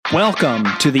Welcome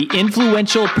to the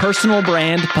Influential Personal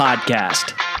Brand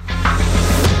Podcast.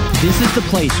 This is the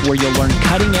place where you'll learn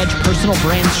cutting-edge personal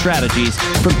brand strategies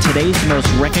from today's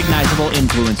most recognizable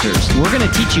influencers. We're going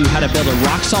to teach you how to build a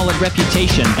rock-solid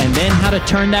reputation and then how to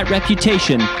turn that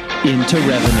reputation into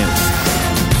revenue.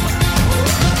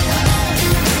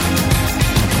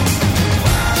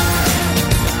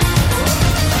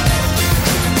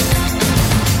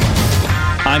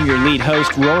 I'm your lead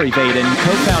host, Rory Vaden,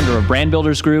 co-founder of Brand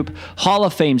Builders Group, Hall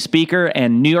of Fame speaker,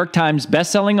 and New York Times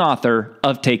bestselling author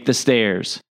of Take the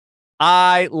Stairs.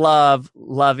 I love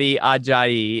Luvvie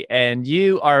Ajayi, and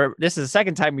this is the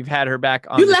second time we've had her back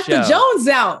on the show. You left the Jones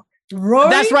out, Rory.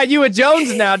 That's right, you a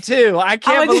Jones now, too. I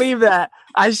can't believe that.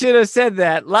 I should have said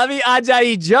that. Luvvie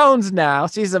Ajayi Jones now.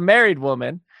 She's a married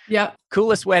woman. Yep.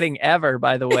 Coolest wedding ever,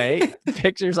 by the way.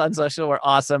 Pictures on social were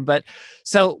awesome. But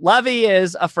so Luvvie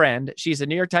is a friend. She's a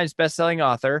New York Times bestselling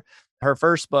author. Her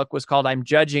first book was called I'm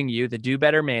Judging You, The Do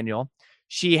Better Manual.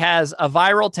 She has a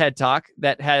viral TED Talk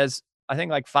that has, I think,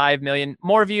 like 5 million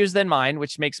more views than mine,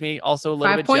 which makes me also a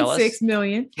little bit jealous. 5.6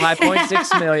 million.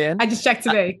 5.6 million. I just checked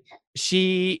today.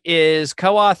 She is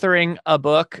co-authoring a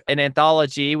book, an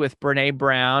anthology with Brene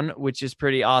Brown, which is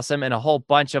pretty awesome, and a whole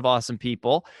bunch of awesome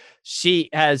people. She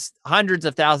has hundreds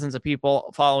of thousands of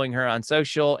people following her on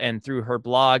social and through her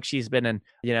blog. She's been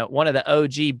one of the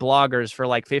OG bloggers for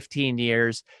like 15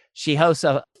 years. She hosts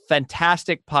a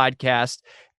fantastic podcast.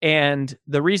 And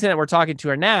the reason that we're talking to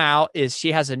her now is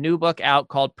she has a new book out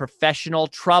called Professional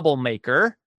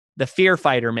Troublemaker, the Fear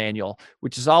Fighter Manual,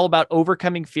 which is all about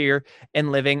overcoming fear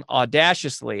and living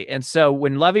audaciously. And so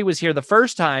when Luvvie was here the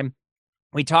first time,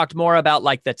 we talked more about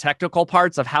like the technical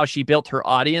parts of how she built her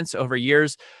audience over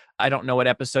years. I don't know what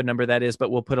episode number that is,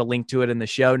 but we'll put a link to it in the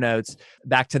show notes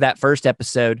back to that first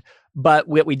episode. But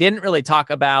what we didn't really talk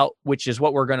about, which is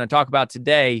what we're going to talk about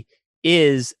today,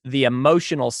 is the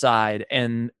emotional side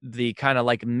and the kind of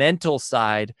like mental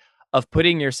side of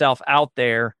putting yourself out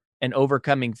there and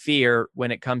overcoming fear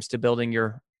when it comes to building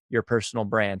your personal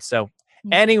brand. So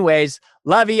anyways,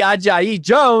 Luvvie Ajayi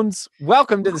Jones,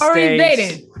 welcome to the stage.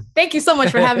 Baden, thank you so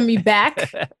much for having me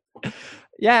back.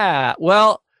 Yeah.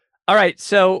 Well, all right.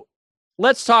 So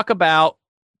let's talk about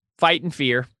fight and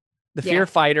fear, the fear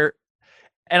fighter.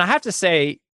 And I have to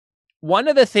say, one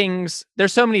of the things,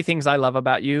 there's so many things I love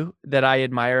about you that I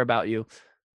admire about you.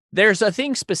 There's a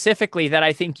thing specifically that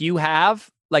I think you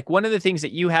have. Like one of the things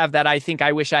that you have that I think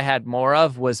I wish I had more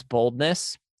of was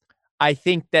boldness. I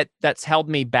think that that's held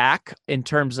me back in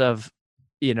terms of,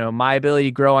 my ability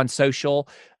to grow on social,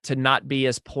 to not be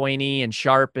as pointy and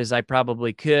sharp as I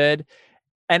probably could.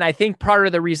 And I think part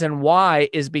of the reason why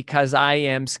is because I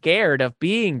am scared of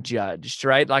being judged,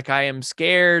 right? Like I am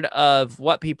scared of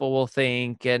what people will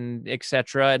think and et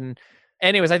cetera. And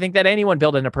anyways, I think that anyone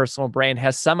building a personal brand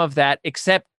has some of that,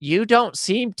 except you don't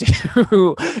seem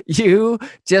to. You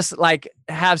just like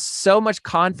have so much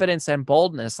confidence and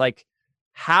boldness. Like,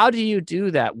 how do you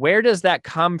do that? Where does that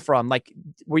come from? Like,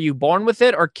 were you born with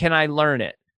it or can I learn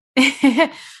it?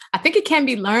 I think it can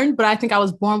be learned, but I think I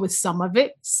was born with some of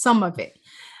it.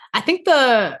 I think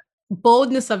the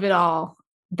boldness of it all,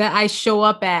 that I show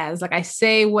up as, like I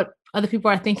say what other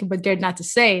people are thinking, but dared not to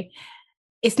say.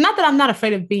 It's not that I'm not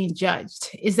afraid of being judged.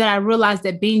 It's that I realize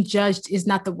that being judged is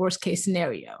not the worst case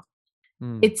scenario.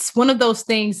 It's one of those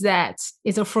things that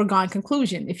is a foregone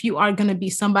conclusion. If you are going to be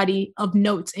somebody of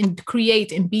note and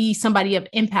create and be somebody of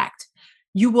impact,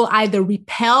 you will either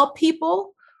repel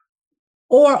people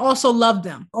or also love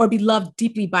them or be loved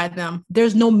deeply by them.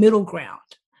 There's no middle ground.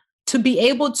 To be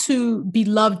able to be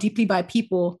loved deeply by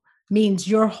people means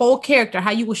your whole character, how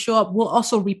you will show up, will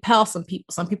also repel some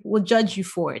people. Some people will judge you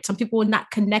for it. Some people will not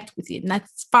connect with you, and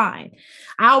that's fine.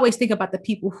 I always think about the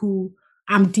people who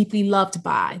I'm deeply loved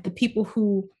by, the people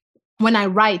who, when I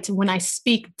write, when I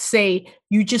speak, say,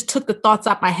 you just took the thoughts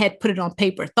out my head, put it on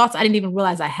paper, thoughts I didn't even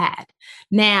realize I had.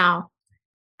 Now,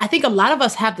 I think a lot of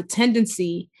us have the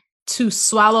tendency to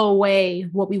swallow away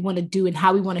what we want to do and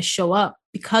how we want to show up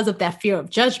because of that fear of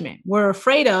judgment. We're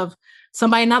afraid of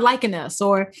somebody not liking us,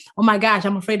 or, oh my gosh,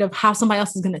 I'm afraid of how somebody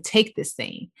else is going to take this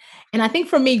thing. And I think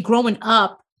for me, growing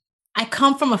up, I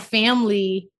come from a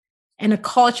family and a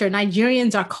culture.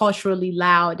 Nigerians are culturally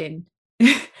loud and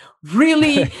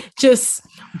really just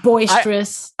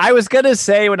boisterous. I was going to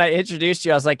say when I introduced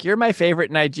you, I was like, you're my favorite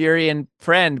Nigerian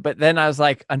friend. But then I was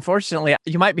like, unfortunately,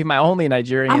 you might be my only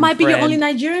Nigerian friend. I might be your only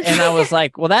Nigerian friend. And I was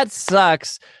like, well, that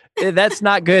sucks. That's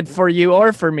not good for you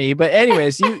or for me. But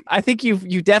anyways, I think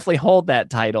you definitely hold that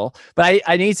title. But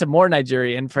I need some more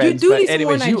Nigerian friends. You do but need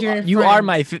anyways, some more Nigerian friends.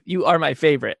 You are my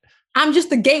favorite. I'm just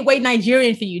the gateway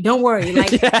Nigerian for you. Don't worry.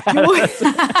 Like,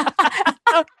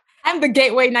 I'm the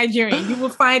gateway Nigerian. You will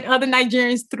find other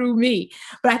Nigerians through me.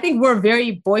 But I think we're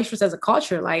very boisterous as a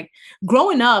culture. Like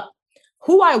growing up,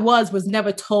 who I was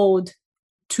never told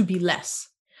to be less.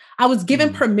 I was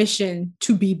given permission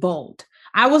to be bold.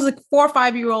 I was a 4 or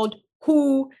 5-year-old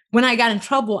who, when I got in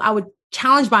trouble, I would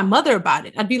challenge my mother about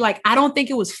it. I'd be like, I don't think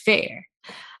it was fair.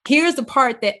 Here's the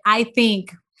part that I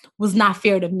think was not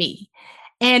fair to me.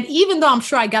 And even though I'm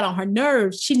sure I got on her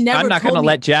nerves, she never. I'm not going to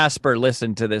let Jasper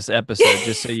listen to this episode,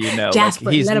 just so you know. Jasper,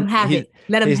 like let him have it.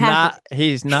 Let him have it.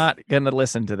 He's not going to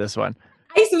listen to this one.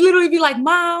 I used to literally be like,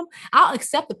 Mom, I'll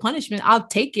accept the punishment. I'll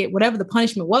take it, whatever the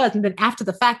punishment was. And then after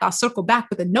the fact, I'll circle back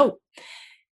with a note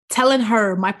telling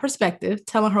her my perspective,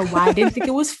 telling her why I didn't think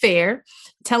it was fair,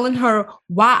 telling her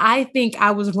why I think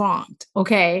I was wronged.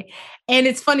 Okay. And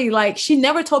it's funny, like she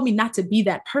never told me not to be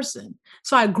that person.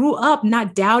 So I grew up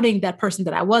not doubting that person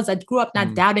that I was. I grew up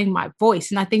not doubting my voice.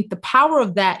 And I think the power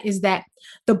of that is that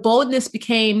the boldness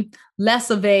became less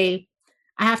of I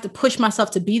have to push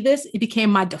myself to be this. It became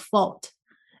my default.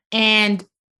 And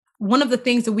one of the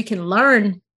things that we can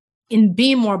learn in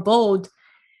being more bold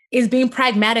is being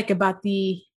pragmatic about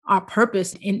our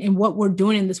purpose in what we're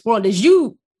doing in this world. Is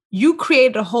you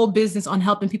created a whole business on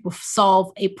helping people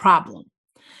solve a problem.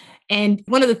 And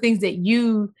one of the things that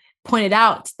you pointed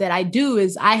out that I do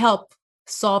is I help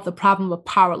solve the problem of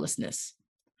powerlessness.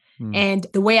 And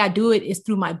the way I do it is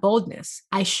through my boldness.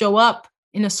 I show up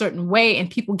in a certain way and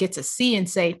people get to see and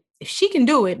say, if she can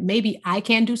do it, maybe I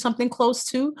can do something close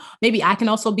to, maybe I can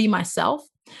also be myself.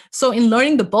 So in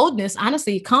learning the boldness,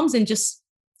 honestly, it comes in just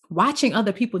watching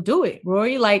other people do it.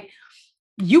 Rory, like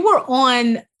you were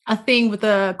on a thing with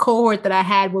a cohort that I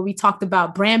had where we talked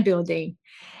about brand building.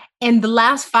 And the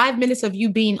last 5 minutes of you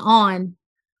being on,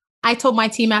 I told my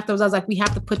team afterwards, I was like, we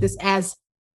have to put this as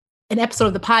an episode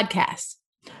of the podcast.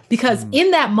 Because in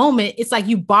that moment, it's like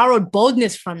you borrowed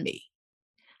boldness from me.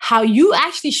 How you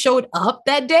actually showed up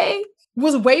that day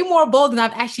was way more bold than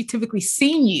I've actually typically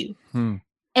seen you.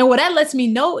 And what that lets me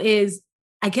know is,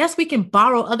 I guess we can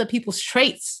borrow other people's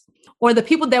traits, or the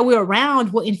people that we're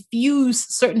around will infuse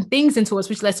certain things into us,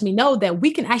 which lets me know that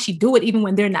we can actually do it even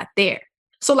when they're not there.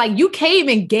 So like you came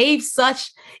and gave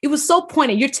it was so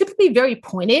pointed. You're typically very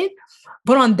pointed,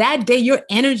 but on that day, your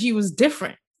energy was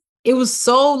different. It was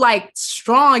so like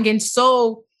strong. And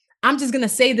so I'm just going to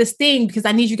say this thing because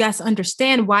I need you guys to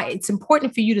understand why it's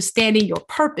important for you to stand in your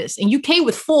purpose. And you came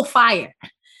with full fire.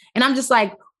 And I'm just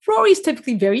like, Rory's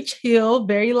typically very chill,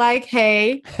 very like,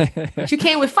 hey, but you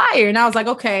came with fire. And I was like,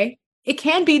 okay, it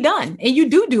can be done. And you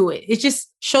do it. It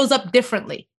just shows up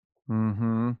differently.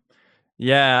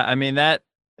 Yeah. I mean, that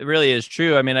really is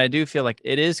true. I mean, I do feel like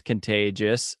it is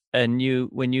contagious. And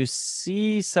when you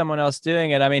see someone else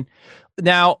doing it, I mean,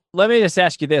 now let me just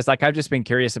ask you this. Like, I've just been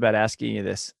curious about asking you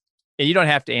this. And you don't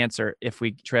have to answer if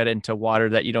we tread into water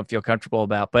that you don't feel comfortable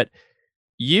about, but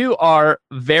you are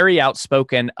very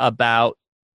outspoken about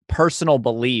personal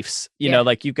beliefs. You know,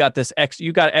 like you've got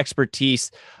you got expertise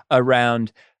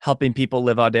around helping people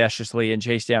live audaciously and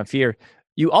chase down fear.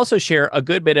 You also share a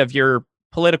good bit of your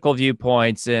political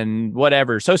viewpoints and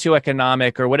whatever,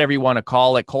 socioeconomic or whatever you want to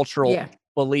call it, cultural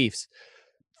beliefs.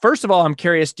 First of all, I'm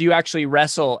curious, do you actually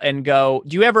wrestle and go,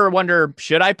 do you ever wonder,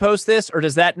 should I post this? Or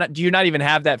do you not even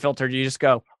have that filter? Do you just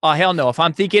go, oh, hell no. If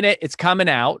I'm thinking it, it's coming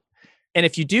out. And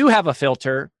if you do have a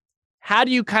filter, how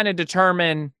do you kind of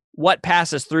determine what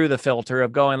passes through the filter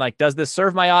of going like, does this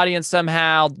serve my audience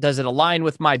somehow? Does it align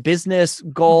with my business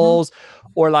goals?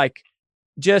 Or like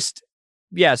just,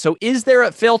 so is there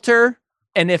a filter?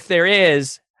 And if there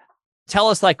is, tell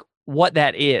us like what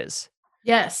that is.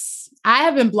 Yes. I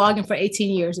have been blogging for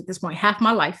 18 years at this point, half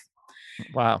my life.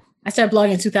 Wow. I started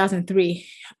blogging in 2003.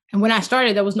 And when I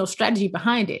started, there was no strategy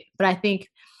behind it. But I think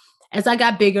as I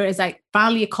got bigger, as I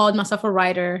finally called myself a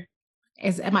writer,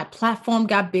 as my platform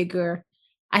got bigger,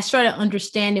 I started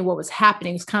understanding what was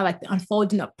happening. It's kind of like the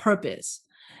unfolding of purpose.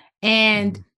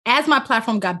 And as my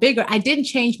platform got bigger, I didn't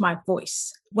change my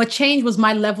voice. What changed was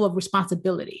my level of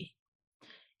responsibility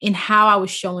in how I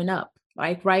was showing up.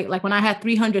 Like when I had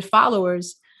 300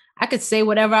 followers, I could say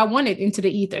whatever I wanted into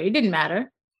the ether. It didn't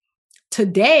matter.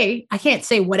 Today, I can't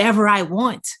say whatever I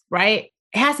want, right?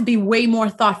 It has to be way more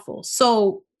thoughtful.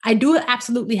 So I do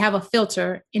absolutely have a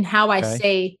filter in how I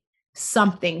say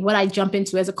something, what I jump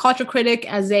into. As a culture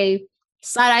critic, as a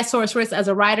side-eye sorceress, as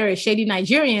a writer, a shady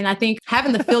Nigerian, I think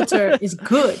having the filter is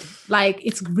good. Like,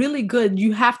 it's really good.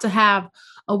 You have to have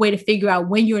a way to figure out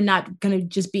when you're not going to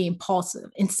just be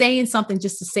impulsive and saying something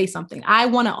just to say something. I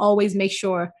want to always make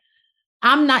sure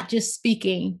I'm not just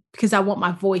speaking because I want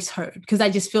my voice heard, because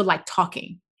I just feel like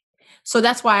talking. So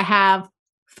that's why I have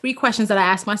 3 questions that I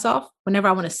ask myself whenever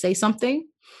I want to say something,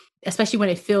 especially when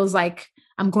it feels like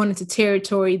I'm going into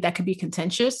territory that could be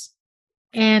contentious.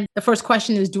 And the first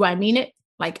question is, do I mean it?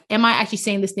 Like, am I actually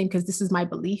saying this thing because this is my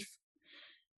belief?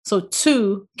 So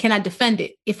 2, can I defend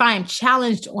it? If I am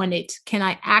challenged on it, can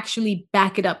I actually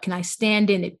back it up? Can I stand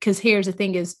in it? Because here's the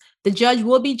thing is, the judge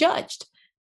will be judged.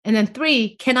 And then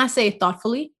 3, can I say it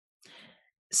thoughtfully?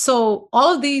 So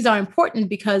all of these are important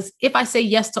because if I say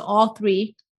yes to all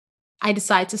 3, I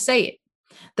decide to say it.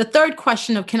 The third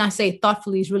question of can I say it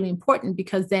thoughtfully is really important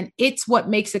because then it's what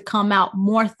makes it come out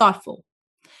more thoughtful.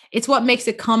 It's what makes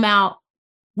it come out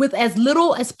with as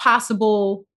little as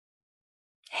possible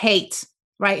hate,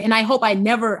 right? And I hope I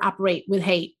never operate with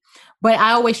hate, but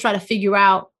I always try to figure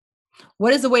out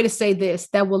what is the way to say this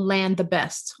that will land the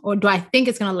best, or do I think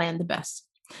it's going to land the best?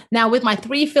 Now, with my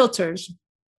 3 filters,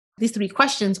 these 3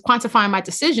 questions, quantifying my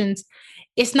decisions,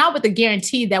 it's not with the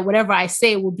guarantee that whatever I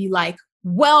say will be like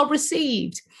well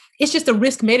received. It's just a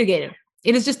risk mitigator.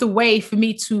 It is just a way for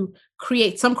me to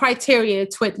create some criteria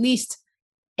to at least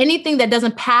anything that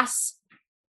doesn't pass,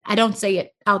 I don't say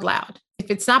it out loud.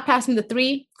 If it's not passing the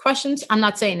 3 questions, I'm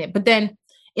not saying it. But then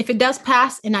if it does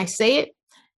pass and I say it,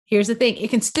 here's the thing. It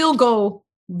can still go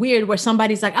weird where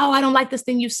somebody's like, oh, I don't like this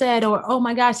thing you said, or, oh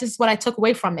my gosh, this is what I took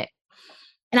away from it.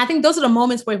 And I think those are the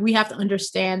moments where we have to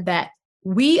understand that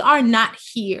we are not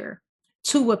here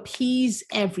to appease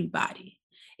everybody.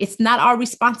 It's not our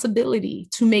responsibility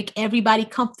to make everybody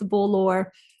comfortable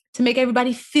or to make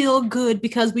everybody feel good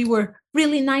because we were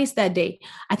really nice that day.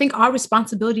 I think our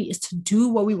responsibility is to do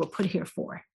what we were put here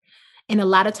for. And a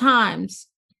lot of times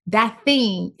that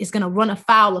thing is going to run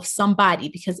afoul of somebody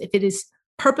because if it is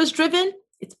purpose-driven,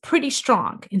 it's pretty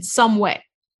strong in some way.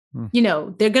 You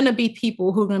know, there are going to be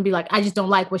people who are going to be like, I just don't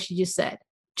like what she just said,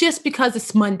 just because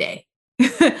it's Monday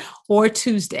or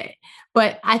Tuesday.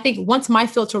 But I think once my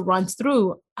filter runs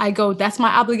through, I go, that's my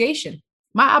obligation.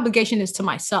 My obligation is to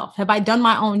myself. Have I done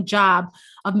my own job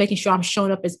of making sure I'm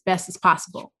showing up as best as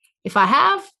possible? If I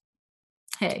have,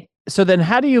 hey. So then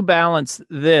how do you balance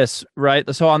this,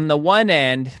 right? So on the one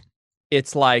end,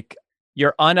 it's like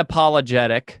you're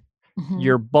unapologetic,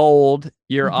 you're bold,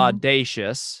 you're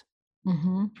audacious.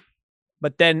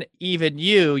 But then even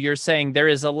you're saying there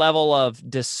is a level of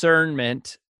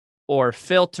discernment or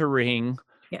filtering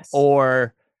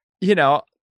or, you know,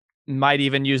 might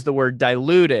even use the word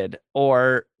diluted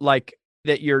or like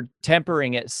that you're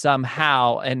tempering it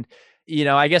somehow. And, you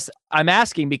know, I guess I'm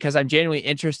asking because I'm genuinely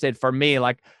interested. For me,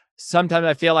 like sometimes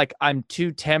I feel like I'm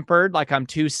too tempered, like I'm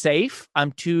too safe,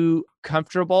 I'm too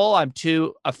comfortable, I'm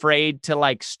too afraid to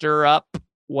like stir up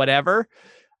whatever.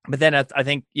 But then I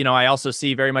think, you know, I also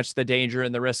see very much the danger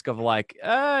and the risk of like,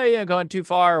 going too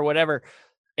far or whatever.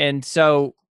 And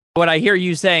so what I hear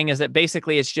you saying is that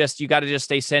basically it's just, you got to just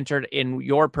stay centered in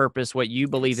your purpose, what you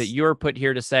believe that you're put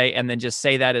here to say, and then just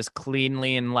say that as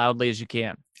cleanly and loudly as you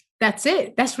can. That's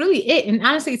it. That's really it. And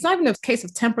honestly, it's not even a case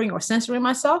of tempering or censoring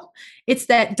myself. It's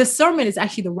that discernment is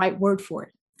actually the right word for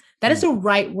it. That is the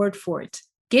right word for it.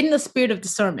 Get in the spirit of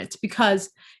discernment because,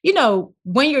 you know,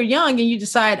 when you're young and you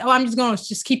decide, oh, I'm just going to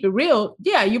just keep it real.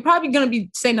 Yeah, you're probably going to be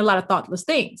saying a lot of thoughtless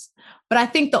things. But I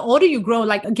think the older you grow,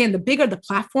 like, again, the bigger the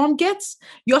platform gets,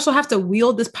 you also have to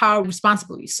wield this power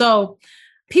responsibly. So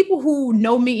people who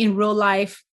know me in real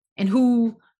life and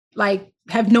who like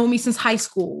have known me since high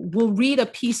school will read a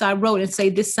piece I wrote and say,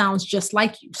 this sounds just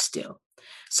like you still.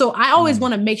 So I always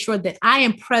want to make sure that I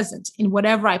am present in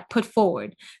whatever I put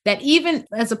forward, that even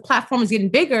as a platform is getting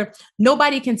bigger,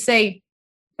 nobody can say,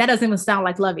 that doesn't even sound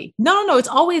like Luvvie. No, it's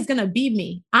always going to be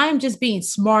me. I'm just being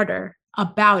smarter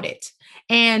about it.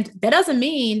 And that doesn't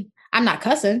mean I'm not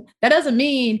cussing. That doesn't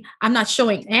mean I'm not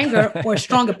showing anger or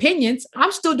strong opinions.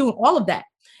 I'm still doing all of that.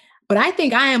 But I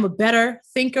think I am a better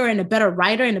thinker and a better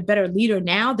writer and a better leader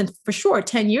now than for sure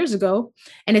 10 years ago.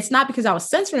 And it's not because I was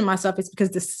censoring myself. It's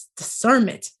because this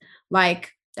discernment,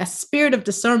 like that spirit of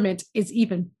discernment is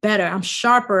even better. I'm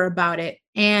sharper about it.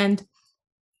 And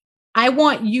I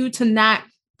want you to not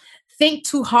think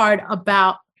too hard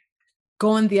about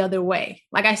going the other way.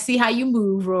 Like I see how you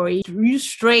move, Rory. You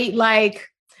straight, like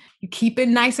you keep it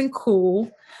nice and cool.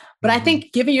 But I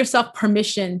think giving yourself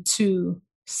permission to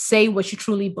say what you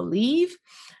truly believe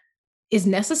is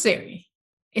necessary.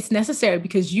 It's necessary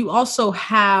because you also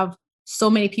have so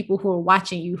many people who are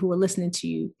watching you, who are listening to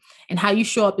you, and how you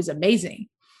show up is amazing.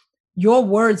 Your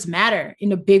words matter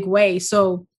in a big way.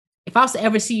 So if I was to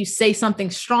ever see you say something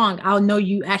strong, I'll know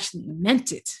you actually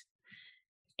meant it.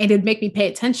 And it'd make me pay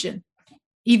attention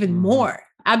even more.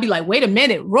 I'd be like, wait a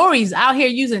minute, Rory's out here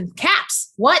using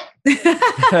caps. What?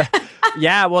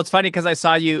 Yeah. Well, it's funny because I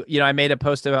saw you, I made a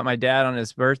post about my dad on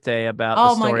his birthday about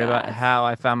the story about how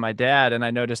I found my dad. And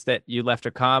I noticed that you left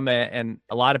a comment and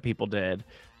a lot of people did.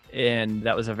 And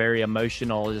that was a very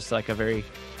emotional, just like a very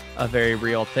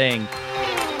real thing.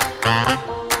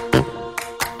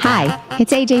 Hi,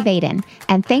 it's AJ Vaden,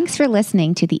 and thanks for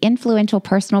listening to the Influential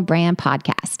Personal Brand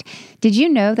Podcast. Did you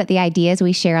know that the ideas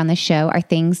we share on the show are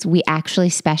things we actually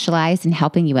specialize in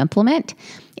helping you implement?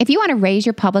 If you want to raise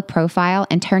your public profile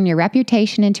and turn your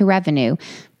reputation into revenue,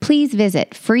 please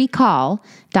visit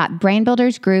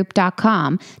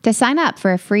freecall.brandbuildersgroup.com to sign up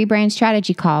for a free brand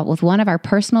strategy call with one of our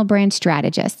personal brand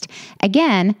strategists.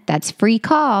 Again, that's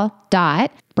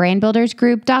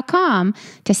freecall.brandbuildersgroup.com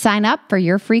to sign up for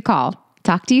your free call.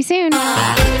 Talk to you soon.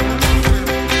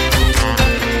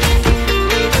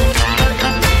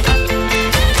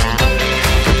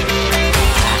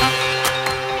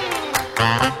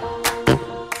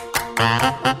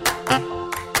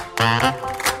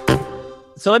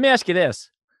 So let me ask you this.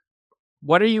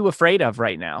 What are you afraid of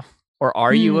right now? Or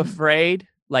are you afraid?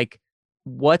 Like,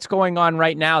 what's going on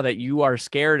right now that you are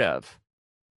scared of?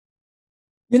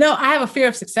 You know, I have a fear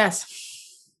of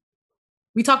success.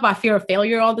 We talk about fear of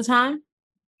failure all the time.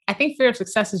 I think fear of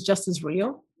success is just as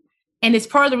real. And it's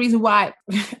part of the reason why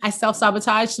I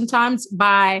self-sabotage sometimes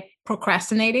by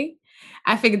procrastinating.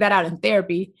 I figured that out in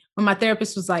therapy when my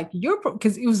therapist was like,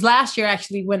 because it was last year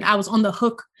actually when I was on the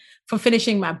hook for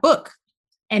finishing my book.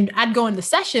 And I'd go into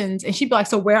sessions and she'd be like,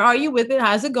 so where are you with it?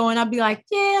 How's it going? I'd be like,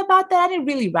 yeah, about that. I didn't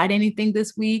really write anything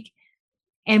this week.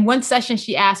 And one session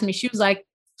she asked me, she was like,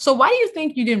 so why do you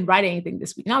think you didn't write anything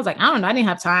this week? And I was like, I don't know. I didn't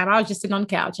have time. I was just sitting on the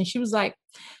couch. And she was like,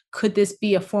 could this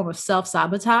be a form of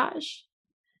self-sabotage?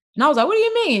 And I was like, what do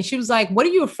you mean? She was like, what are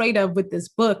you afraid of with this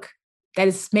book that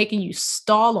is making you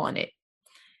stall on it?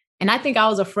 And I think I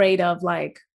was afraid of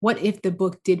like, what if the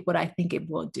book did what I think it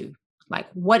will do? Like,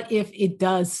 what if it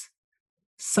does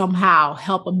somehow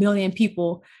help a million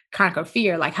people conquer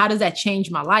fear? Like, how does that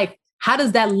change my life? How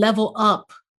does that level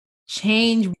up,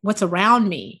 change what's around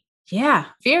me? Yeah,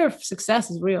 fear of success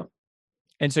is real.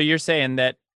 And so you're saying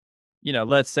that, you know,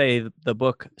 let's say the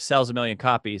book sells 1 million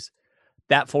copies,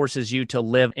 that forces you to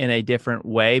live in a different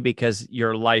way because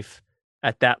your life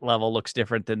at that level looks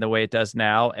different than the way it does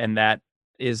now. And that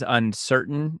is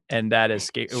uncertain. And that is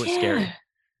scary. It was scary.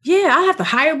 Yeah, I have to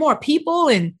hire more people.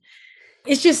 And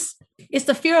it's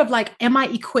the fear of like, am I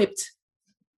equipped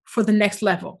for the next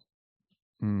level?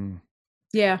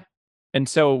 Yeah. And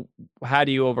so how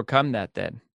do you overcome that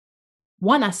then?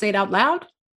 One, I say it out loud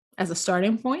as a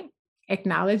starting point,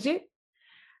 acknowledge it.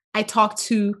 I talk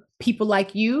to people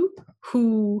like you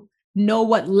who know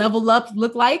what level up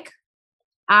look like.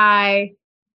 I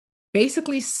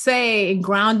basically say and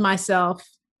ground myself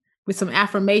with some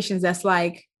affirmations that's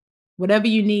like, whatever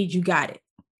you need, you got it.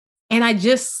 And I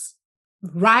just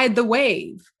ride the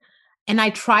wave. And I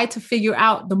try to figure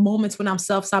out the moments when I'm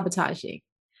self-sabotaging,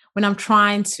 when I'm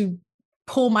trying to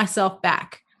pull myself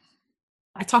back.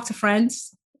 I talk to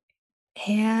friends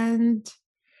and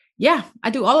yeah, I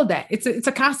do all of that. It's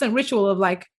a constant ritual of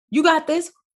like, you got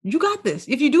this, you got this.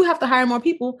 If you do have to hire more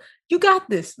people, you got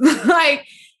this. Like,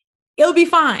 it'll be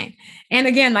fine. And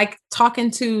again, like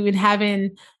talking to and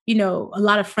having, you know, a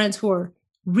lot of friends who are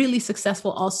really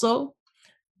successful also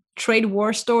trade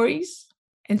war stories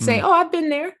and say, oh, I've been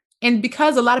there. And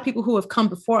because a lot of people who have come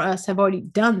before us have already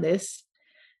done this,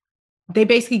 they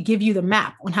basically give you the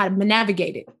map on how to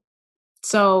navigate it.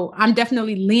 So I'm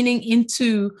definitely leaning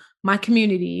into my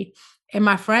community and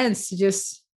my friends to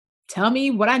just tell me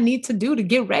what I need to do to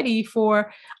get ready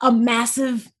for a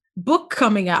massive book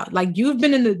coming out. Like, you've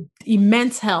been in the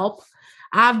immense help.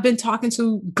 I've been talking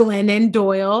to Glennon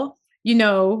Doyle, you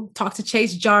know, talk to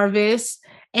Chase Jarvis,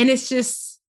 and it's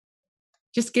just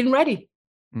getting ready.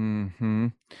 Mm-hmm.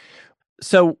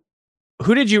 So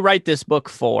who did you write this book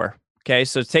for? Okay.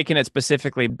 So taking it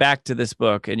specifically back to this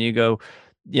book and you go,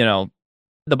 you know,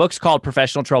 the book's called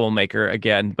Professional Troublemaker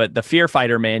again, but the Fear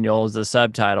Fighter Manual is the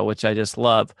subtitle, which I just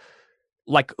love.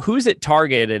 Like, who's it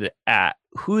targeted at?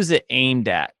 Who's it aimed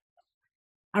at?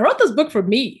 I wrote this book for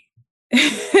me.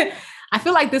 I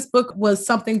feel like this book was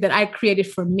something that I created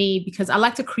for me because I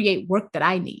like to create work that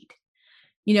I need.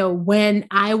 You know, when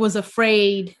I was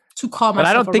afraid to call myself But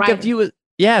I don't think writer, of you as,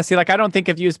 yeah, see, like, I don't think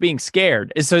of you as being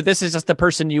scared. So this is just the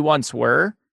person you once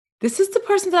were? This is the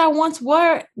person that I once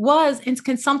was and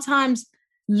can sometimes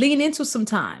lean into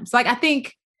sometimes. Like, I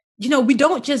think, you know, we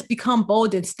don't just become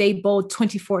bold and stay bold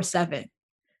 24/7,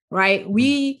 right?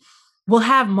 We will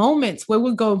have moments where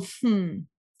we'll go,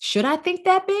 should I think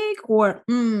that big? Or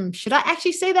should I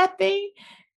actually say that thing?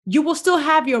 You will still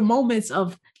have your moments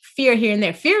of fear here and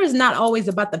there. Fear is not always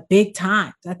about the big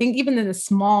times. I think even in the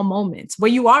small moments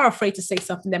where you are afraid to say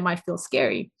something that might feel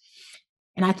scary.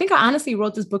 And I think I honestly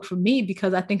wrote this book for me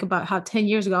because I think about how 10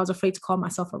 years ago, I was afraid to call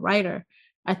myself a writer.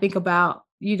 I think about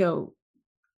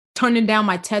turning down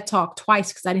my TED Talk twice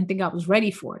because I didn't think I was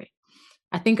ready for it.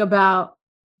 I think about,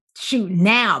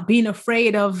 now being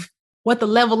afraid of what the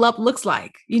level up looks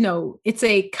like. It's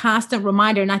a constant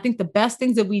reminder. And I think the best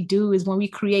things that we do is when we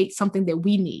create something that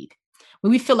we need,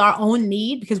 when we feel our own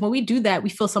need, because when we do that, we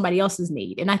feel somebody else's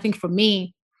need. And I think for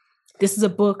me, this is a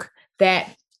book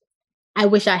that I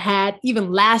wish I had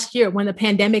even last year when the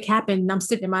pandemic happened and I'm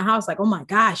sitting in my house like, oh my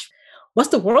gosh, what's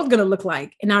the world going to look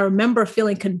like? And I remember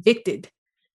feeling convicted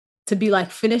to be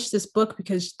like, finish this book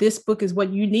because this book is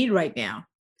what you need right now.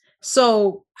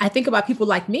 So I think about people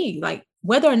like me, like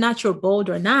whether or not you're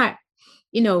bold or not,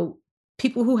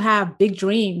 people who have big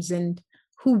dreams and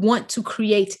who want to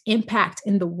create impact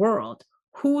in the world,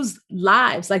 whose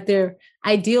lives, like their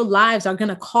ideal lives, are going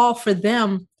to call for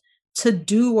them to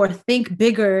do or think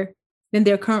bigger than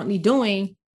they're currently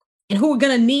doing, and who are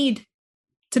going to need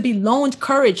to be loaned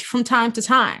courage from time to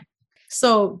time.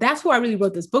 So that's who I really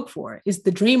wrote this book for, is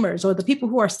the dreamers, or the people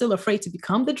who are still afraid to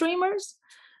become the dreamers,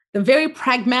 the very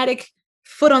pragmatic,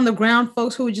 foot on the ground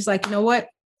folks who are just like, you know what,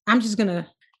 I'm just going to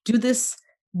do this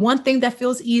one thing that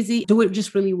feels easy, do it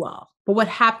just really well. But what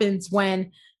happens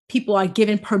when people are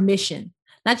given permission,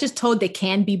 not just told they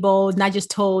can be bold, not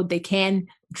just told they can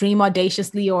dream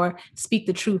audaciously or speak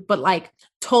the truth, but like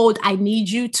told, I need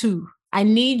you to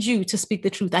speak the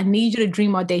truth. I need you to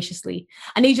dream audaciously.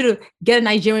 I need you to get a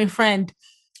Nigerian friend.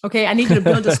 Okay. I need you to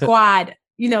build a squad,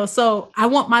 so I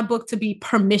want my book to be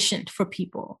permission for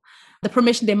people, the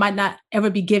permission they might not ever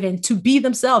be given to be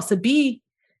themselves, to be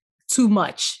too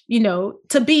much,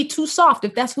 to be too soft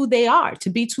if that's who they are, to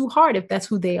be too hard if that's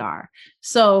who they are.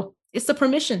 So it's the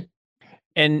permission.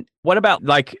 And what about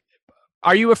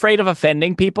are you afraid of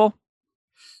offending people?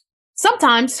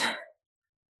 Sometimes.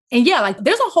 And yeah,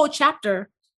 there's a whole chapter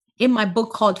in my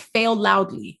book called Fail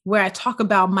Loudly, where I talk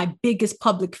about my biggest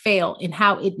public fail and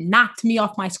how it knocked me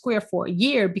off my square for a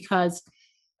year because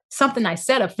something I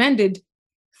said offended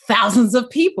thousands of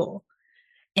people,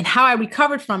 and how I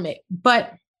recovered from it.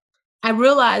 But I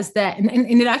realized that, and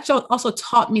it actually also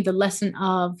taught me the lesson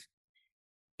of,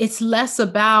 it's less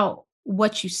about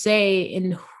what you say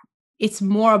and it's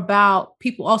more about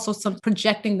people also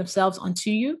projecting themselves onto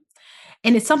you.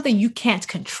 And it's something you can't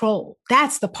control.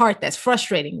 That's the part that's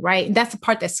frustrating, right? And that's the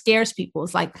part that scares people.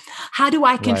 It's like, how do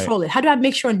I control it? How do I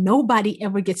make sure nobody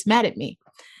ever gets mad at me?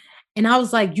 And I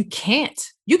was like, you can't.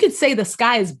 You could say the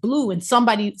sky is blue and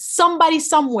somebody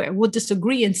somewhere will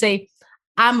disagree and say,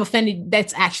 I'm offended,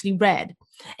 that's actually red.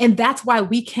 And that's why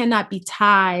we cannot be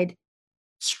tied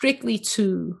strictly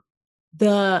to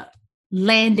the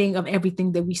landing of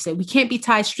everything that we say. We can't be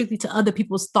tied strictly to other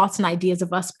people's thoughts and ideas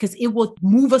of us, because it will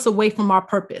move us away from our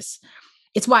purpose.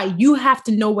 It's why you have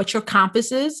to know what your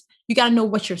compass is. You got to know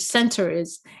what your center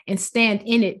is and stand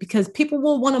in it, because people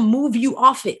will want to move you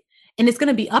off it. And it's going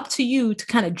to be up to you to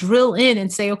kind of drill in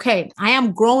and say, okay, I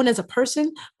am growing as a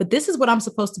person, but this is what I'm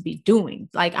supposed to be doing.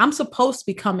 Like, I'm supposed to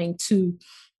be coming to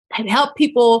help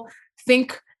people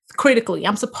think critically.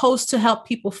 I'm supposed to help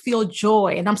people feel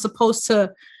joy. And I'm supposed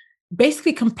to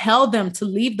basically compel them to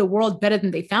leave the world better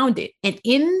than they found it. And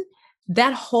in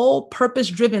that whole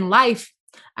purpose-driven life,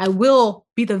 I will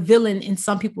be the villain in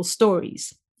some people's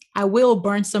stories. I will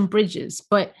burn some bridges.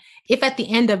 But if at the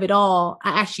end of it all,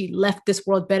 I actually left this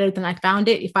world better than I found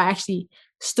it, if I actually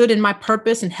stood in my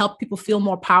purpose and helped people feel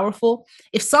more powerful,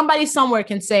 if somebody somewhere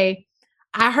can say,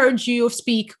 I heard you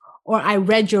speak or I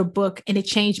read your book and it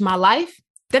changed my life,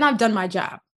 then I've done my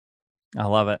job. I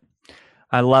love it.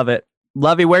 I love it.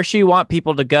 Luvvie, where should you want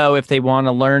people to go if they want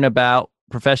to learn about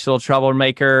Professional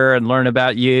Troublemaker and learn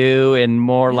about you and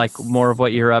more of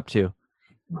what you're up to?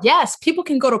 Yes, people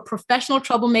can go to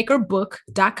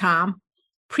professionaltroublemakerbook.com,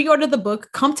 pre-order the book,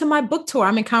 come to my book tour.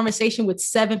 I'm in conversation with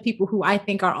 7 people who I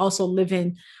think are also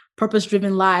living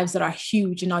purpose-driven lives that are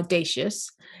huge and audacious.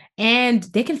 And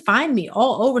they can find me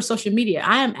all over social media.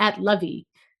 I am at Luvvie,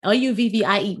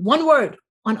 Luvvie, one word,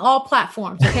 on all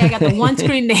platforms. Okay, I got the one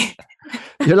screen name.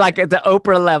 You're like at the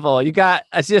Oprah level.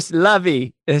 It's just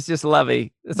Luvvie. It's just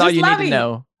Luvvie. That's all you need to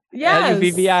know. Yes.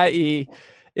 Luvvie.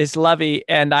 It's Luvvie.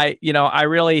 And I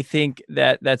really think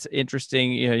that that's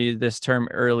interesting. You used this term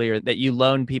earlier, that you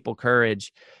loan people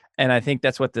courage. And I think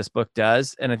that's what this book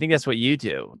does. And I think that's what you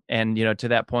do. And, to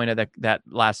that point of that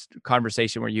last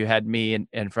conversation where you had me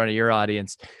in front of your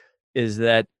audience, is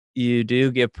that you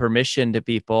do give permission to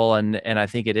people. And I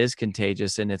think it is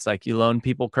contagious. And it's like you loan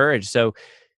people courage. So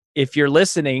if you're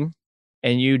listening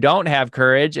and you don't have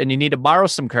courage and you need to borrow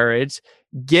some courage,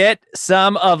 get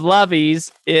some of Luvvie's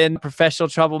in Professional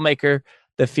Troublemaker,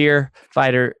 the Fear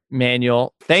Fighter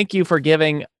Manual. Thank you for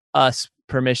giving us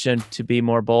permission to be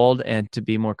more bold and to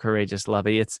be more courageous,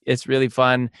 Luvvie. It's really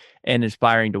fun and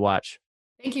inspiring to watch.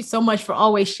 Thank you so much for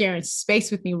always sharing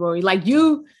space with me, Rory. Like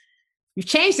you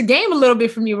changed the game a little bit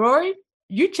for me, Rory.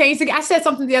 You changed I said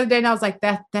something the other day and I was like,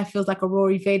 that feels like a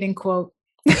Rory Vaden quote.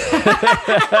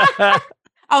 I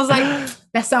was like,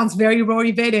 that sounds very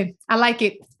Rory Vaden. I like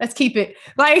it. Let's keep it.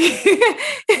 Like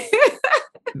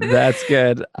That's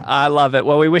good. I love it.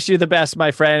 Well, we wish you the best,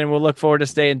 my friend, and we'll look forward to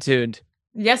staying tuned.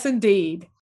 Yes, indeed.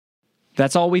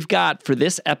 That's all we've got for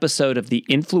this episode of the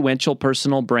Influential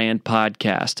Personal Brand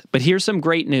Podcast. But here's some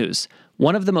great news.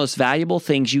 One of the most valuable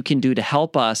things you can do to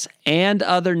help us and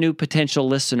other new potential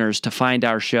listeners to find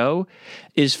our show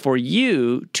is for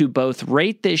you to both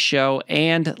rate this show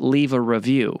and leave a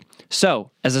review.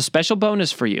 So, as a special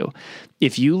bonus for you,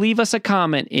 if you leave us a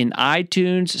comment in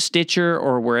iTunes, Stitcher,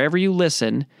 or wherever you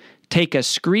listen, take a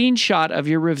screenshot of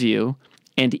your review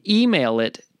and email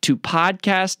it to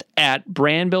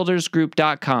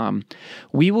podcast@brandbuildersgroup.com.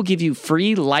 We will give you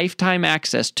free lifetime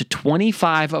access to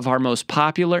 25 of our most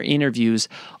popular interviews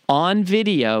on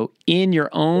video in your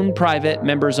own private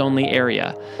members-only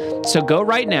area. So go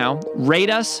right now,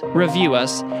 rate us, review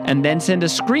us, and then send a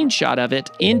screenshot of it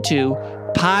into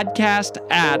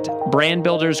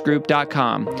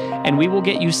podcast@brandbuildersgroup.com, and we will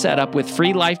get you set up with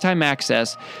free lifetime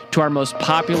access to our most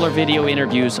popular video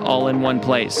interviews all in one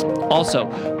place. Also,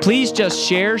 please just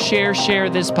share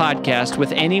this podcast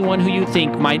with anyone who you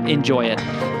think might enjoy it.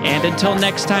 And until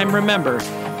next time, remember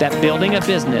that building a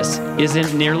business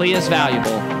isn't nearly as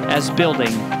valuable as building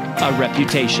a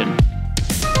reputation.